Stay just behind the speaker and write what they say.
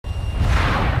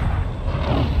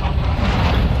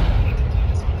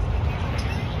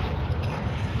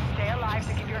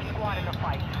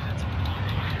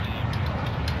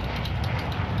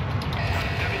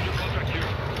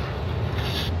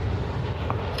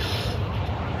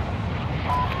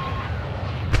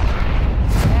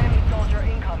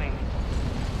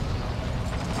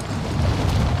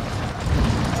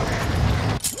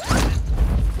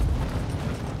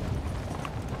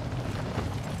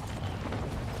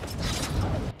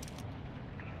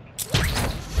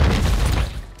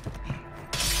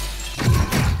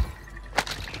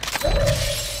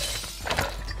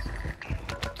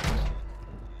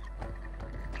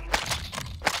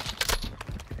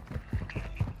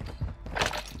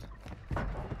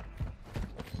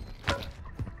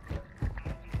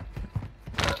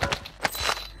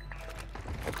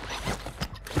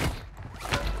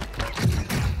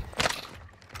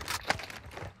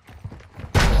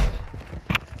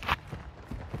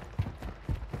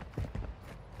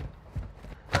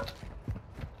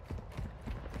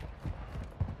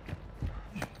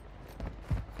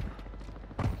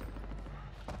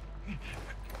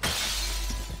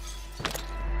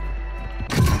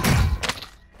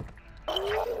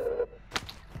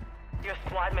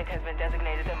has been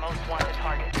designated the most wanted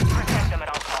target. Protect them at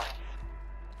all costs.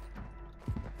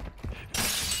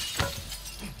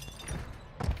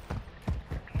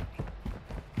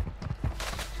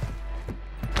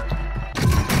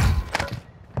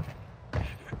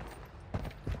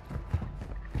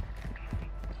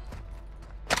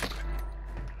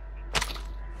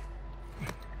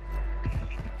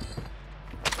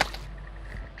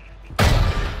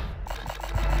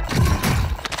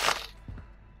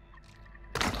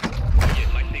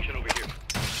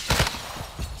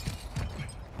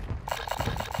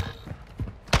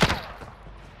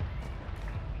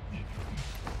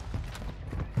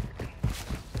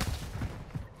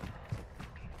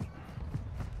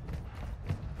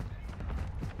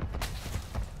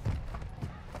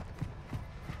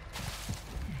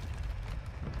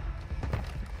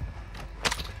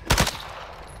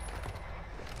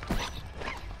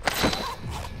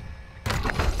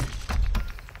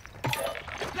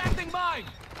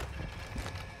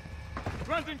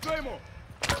 Planting Claymore!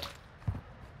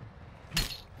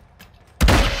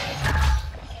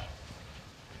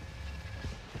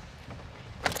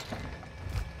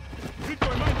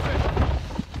 Decoy mindset!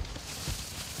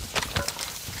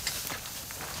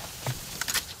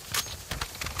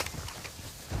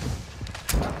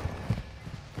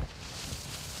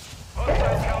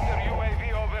 Hostile counter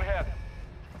UAV overhead.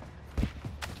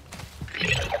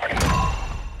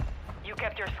 You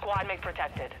kept your squad mate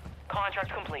protected.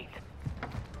 Contract complete.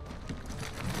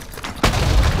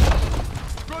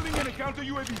 Rolling in a counter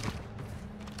UAV.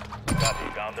 Copy.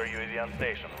 Counter UAV on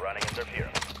station. Running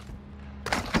interference.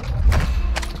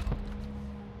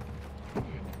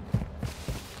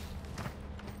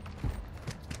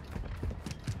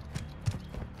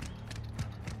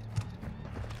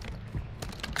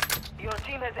 Your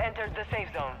team has entered the safe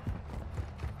zone.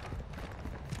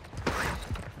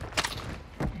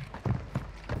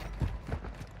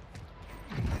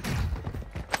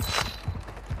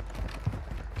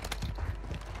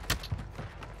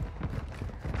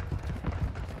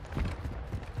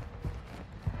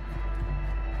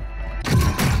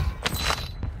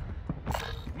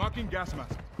 Marking gas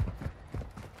mask.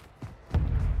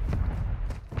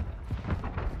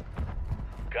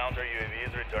 Counter UAV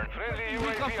is returned. Friendly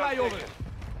We can UAV fly on over. station.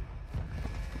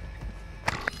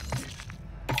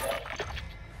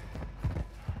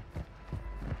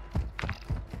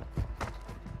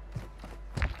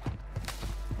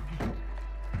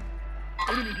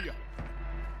 Enemy here.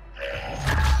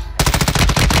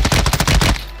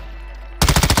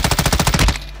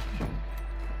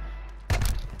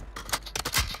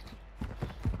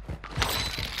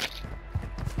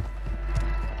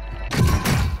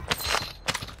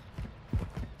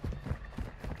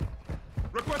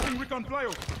 Requesting recon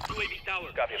flyover. UAV tower.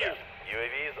 Copy Here. that.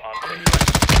 UAV is on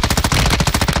station.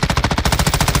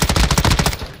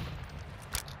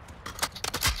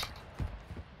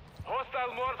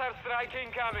 Hostile mortar strike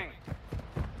incoming.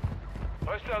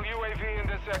 Hostile UAV in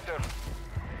the sector.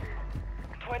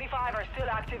 25 are still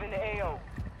active in the AO.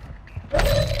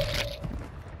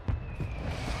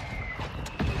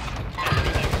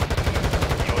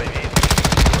 UAV.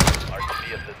 RTB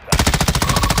at this time.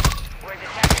 We're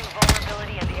detecting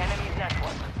vulnerability in the enemy's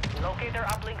network. Locate their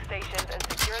uplink stations and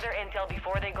secure their intel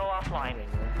before they go offline.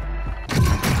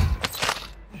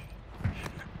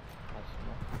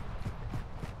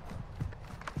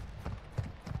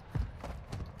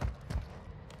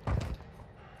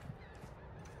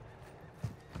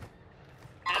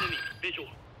 Enemy visual.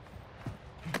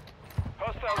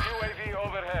 Hostile UAV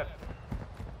overhead.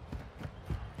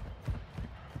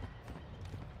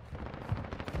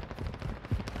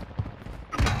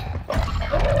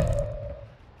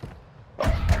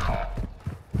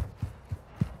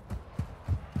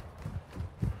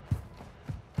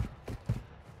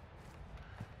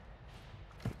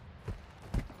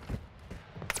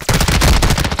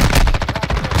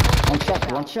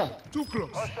 One shot. Too close.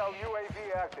 Hostile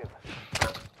UAV active.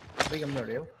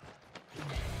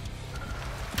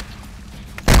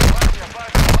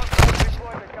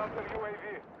 Deploy the counter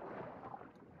UAV.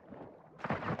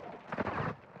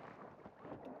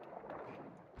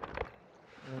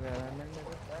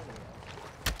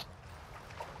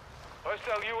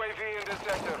 Hostile UAV in the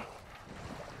sector.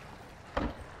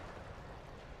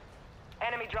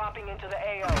 Enemy dropping into the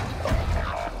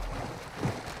AO.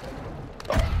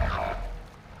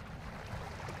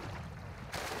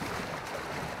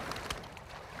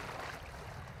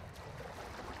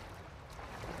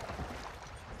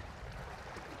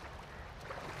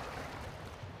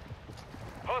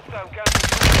 Hostile counter.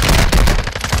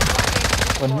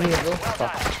 One here, bro. Well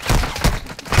Fuck. done.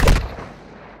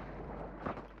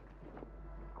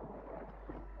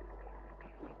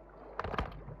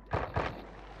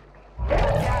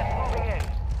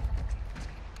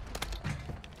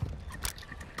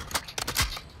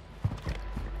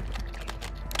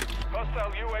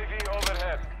 Hostile UAV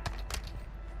overhead.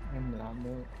 Em làm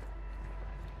nữa.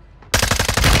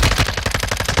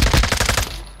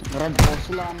 Red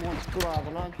Bosslam wants to have a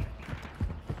lunch.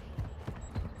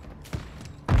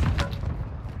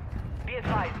 Be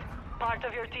advised, part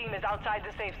of your team is outside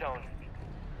the safe zone.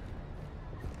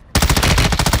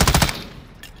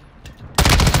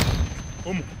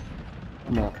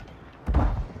 No.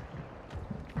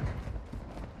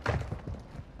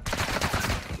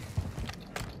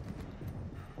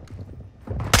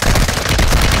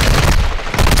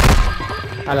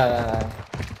 Ala,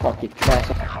 fuck it, trash.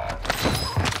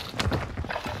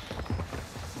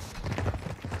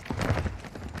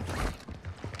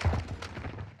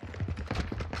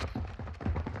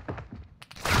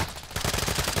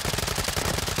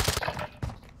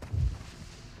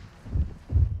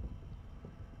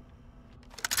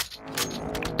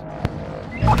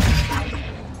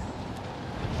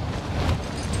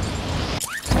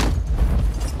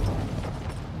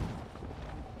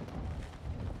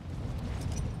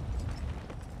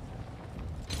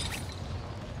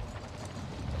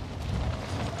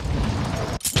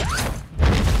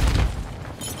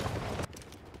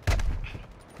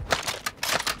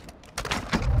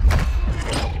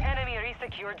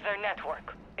 Secured their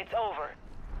network. It's over.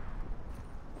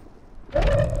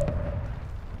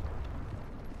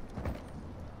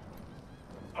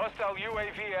 Hostile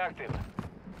UAV active.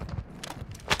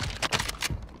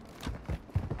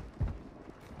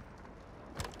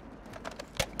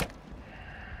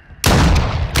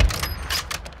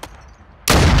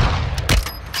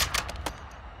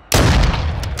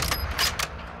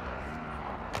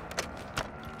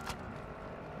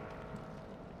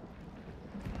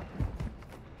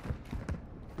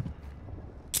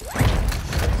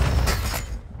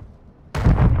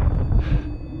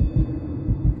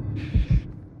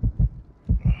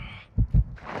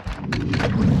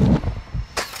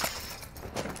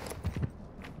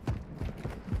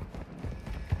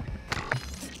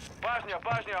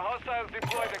 Bajnia, hostiles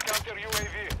deploy the counter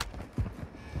UAV.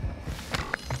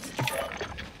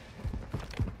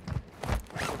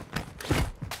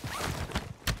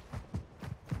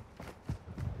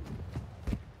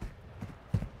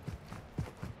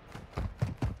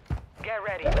 Get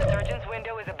ready. Resurgence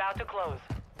window is about to close.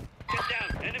 Get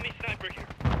down. Enemy sniper here.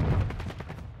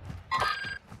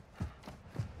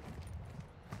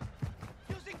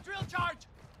 Using drill charge!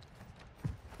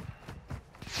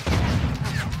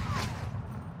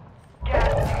 Gas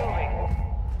is moving.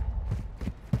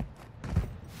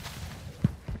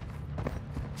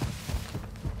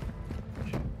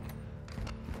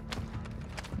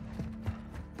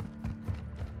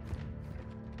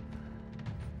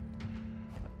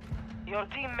 Your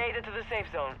team made it to the safe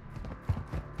zone.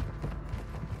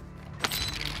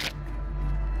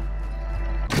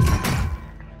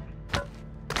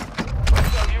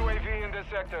 Hostile UAV in this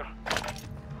sector.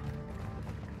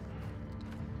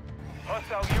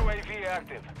 Hostile UAV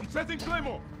active. Setting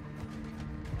Claymore!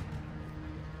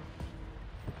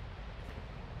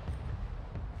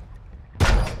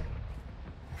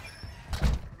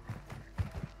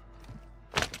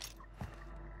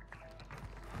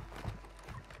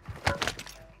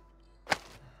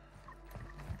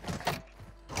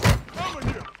 Over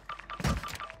here!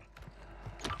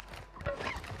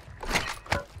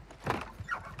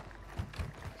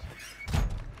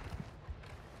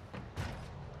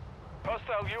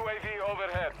 Hostile UAV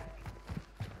overhead.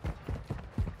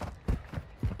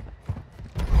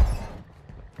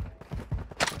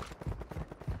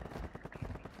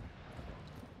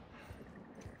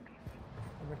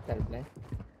 Terrible.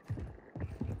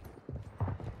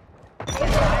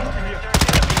 Resurgence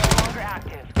is no longer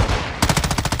active.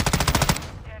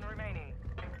 10 remaining.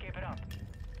 Keep it up.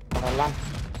 Lan.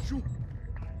 Shoot!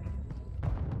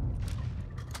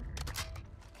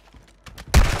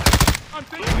 I'm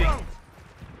taking rounds!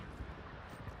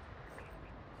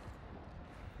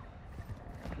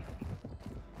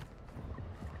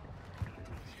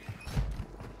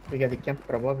 We got the camp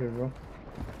probably, bro.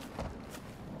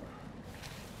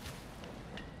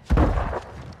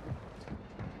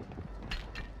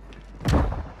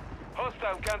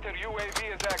 Hostile counter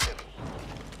UAV is active.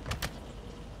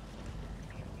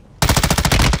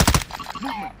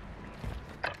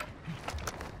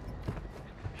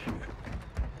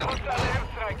 Hostile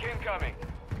airstrike incoming.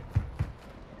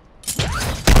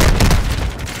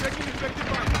 Taking effective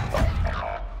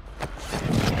fire!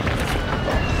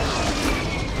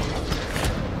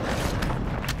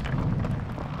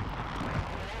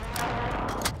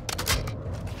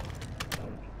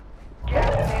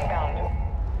 Gas is inbound.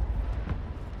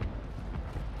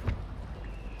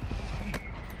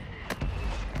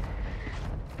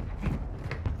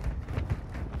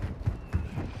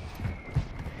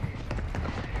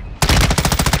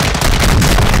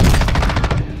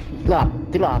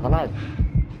 Tilaa laat.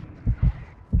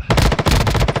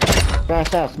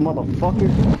 Fast ass motherfucker.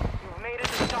 You've made it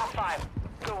to the top 5.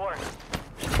 Good work.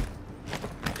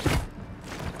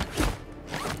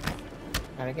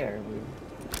 Gotta get her.